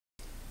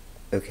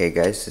Okay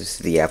guys, this is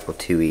the Apple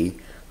IIe.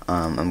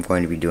 I'm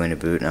going to be doing a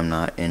boot and I'm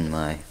not in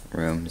my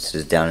room. This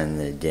is down in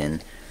the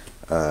den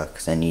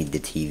because I need the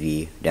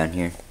TV down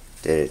here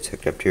that it's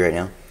hooked up to right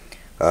now.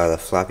 The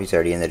floppy's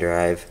already in the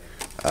drive.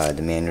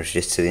 The manual's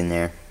just sitting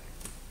there.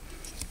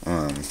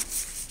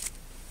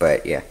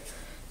 But yeah,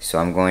 so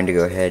I'm going to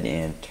go ahead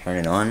and turn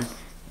it on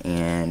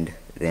and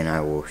then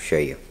I will show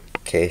you.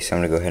 Okay, so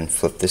I'm going to go ahead and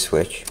flip the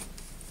switch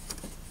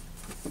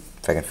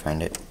if I can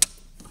find it.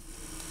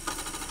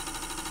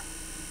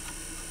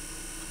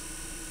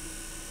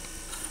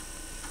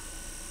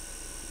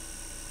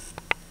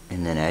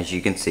 And then as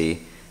you can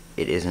see,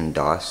 it is in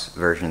DOS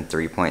version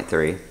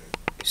 3.3.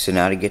 So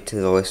now to get to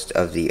the list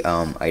of the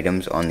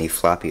items on the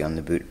floppy, on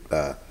the boot,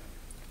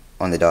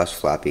 on the DOS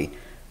floppy,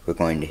 we're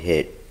going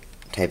to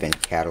type in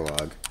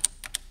catalog.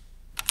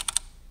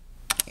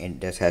 And it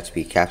does have to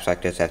be, caps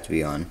lock does have to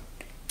be on.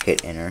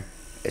 Hit enter.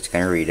 It's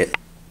going to read it.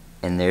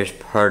 And there's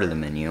part of the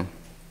menu.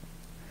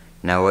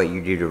 Now what you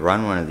do to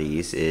run one of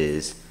these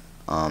is,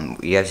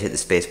 you have to hit the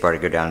space bar to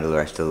go down to the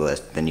rest of the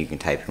list, then you can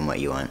type in what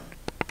you want.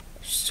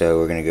 So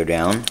we're going to go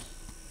down,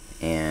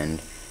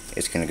 and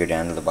it's going to go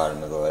down to the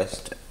bottom of the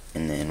list,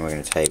 and then we're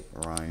going to type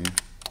run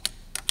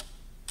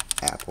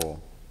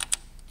Apple.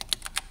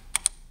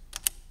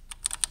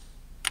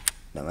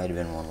 That might have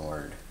been one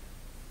word.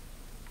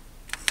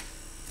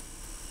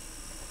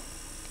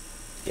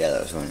 Yeah,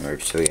 that was one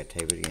word, so we got to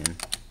type it again.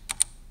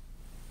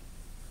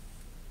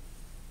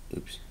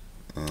 Oops.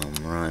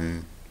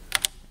 Run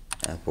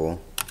Apple.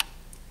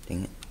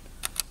 Dang it.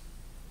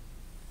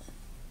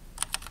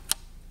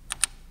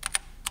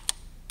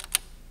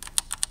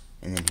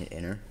 And then hit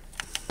enter,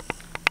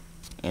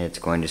 and it's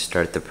going to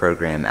start the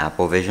program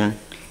Apple Vision.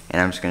 And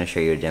I'm just going to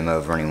show you a demo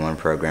of running one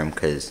program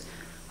because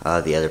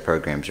the other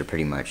programs are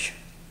pretty much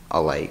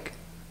alike.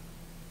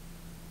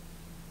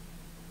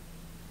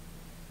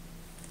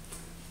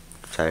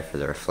 Sorry for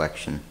the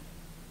reflection,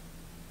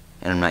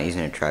 and I'm not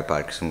using a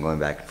tripod because I'm going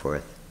back and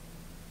forth.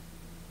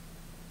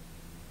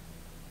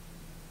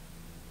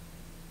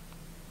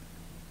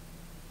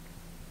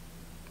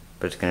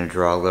 But it's going to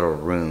draw a little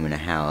room in a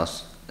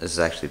house. This is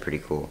actually pretty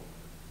cool.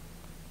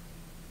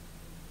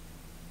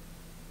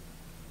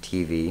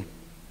 TV,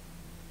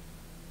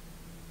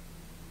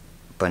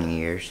 bunny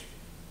ears,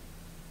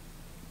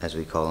 as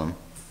we call them.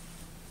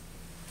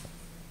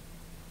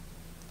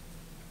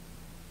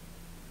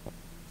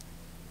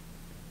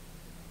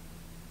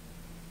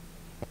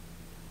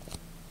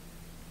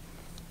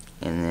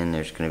 And then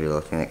there's going to be a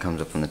little thing that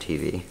comes up on the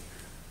TV.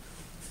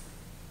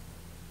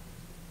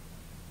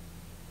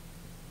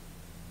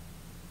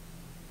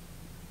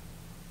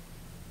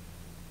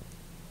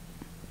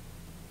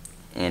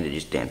 And it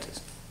just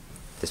dances.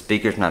 The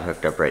speaker's not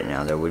hooked up right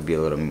now. There would be a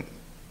little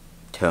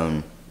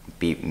tone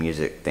beep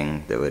music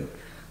thing that would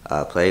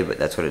play, but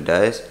that's what it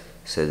does.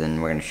 So then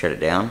we're going to shut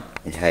it down.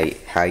 And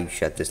how you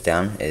shut this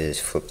down is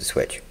flip the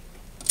switch.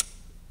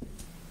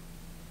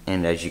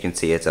 And as you can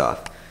see, it's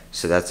off.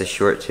 So that's a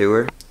short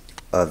tour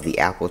of the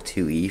Apple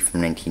IIe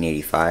from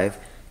 1985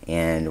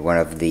 and one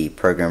of the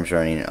programs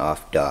running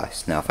off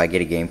DOS. Now if I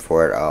get a game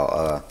for it,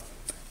 I'll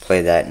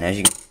play that. And as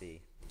you can see,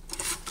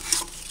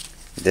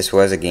 this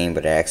was a game,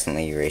 but I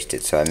accidentally erased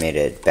it, so I made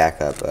a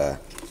backup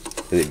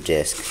boot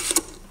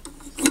disk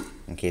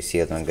in case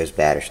the other one goes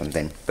bad or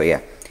something. But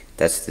yeah,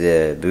 that's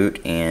the boot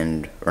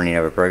and running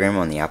of a program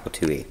on the Apple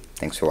IIe.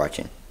 Thanks for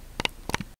watching.